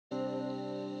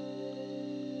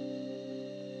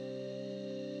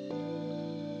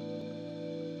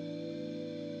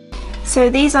So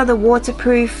these are the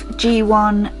waterproof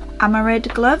G1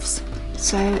 Amarid gloves.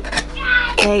 So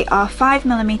they are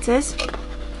 5mm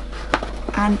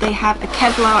and they have a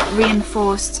Kevlar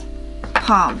reinforced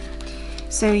palm.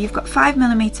 So you've got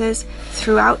 5mm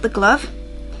throughout the glove,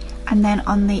 and then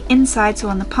on the inside, so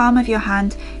on the palm of your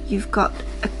hand, you've got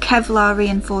a Kevlar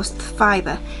reinforced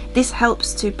fibre. This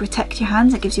helps to protect your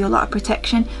hands. It gives you a lot of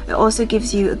protection. It also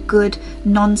gives you a good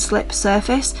non-slip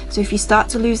surface, so if you start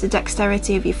to lose the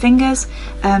dexterity of your fingers,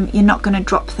 you're not going to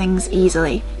drop things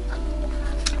easily.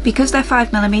 Because they're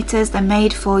 5mm, they're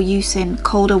made for use in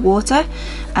colder water,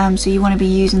 so you want to be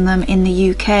using them in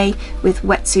the UK with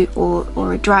wetsuit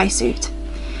or a dry suit.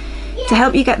 To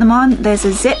help you get them on, there's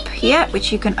a zip here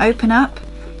which you can open up.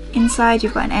 Inside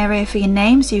you've got an area for your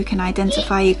name, so you can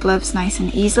identify your gloves nice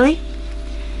and easily.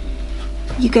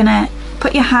 You're gonna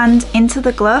put your hand into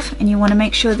the glove and you want to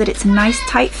make sure that it's a nice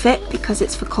tight fit because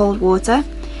it's for cold water.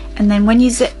 And then when you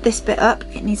zip this bit up,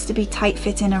 it needs to be tight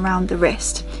fitting around the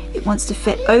wrist. It wants to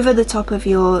fit over the top of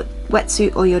your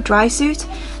wetsuit or your dry suit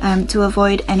to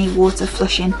avoid any water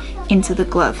flushing into the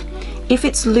glove. If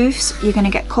it's loose, you're going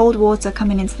to get cold water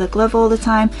coming into the glove all the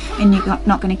time, and you're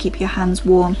not going to keep your hands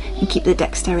warm and keep the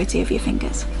dexterity of your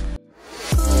fingers.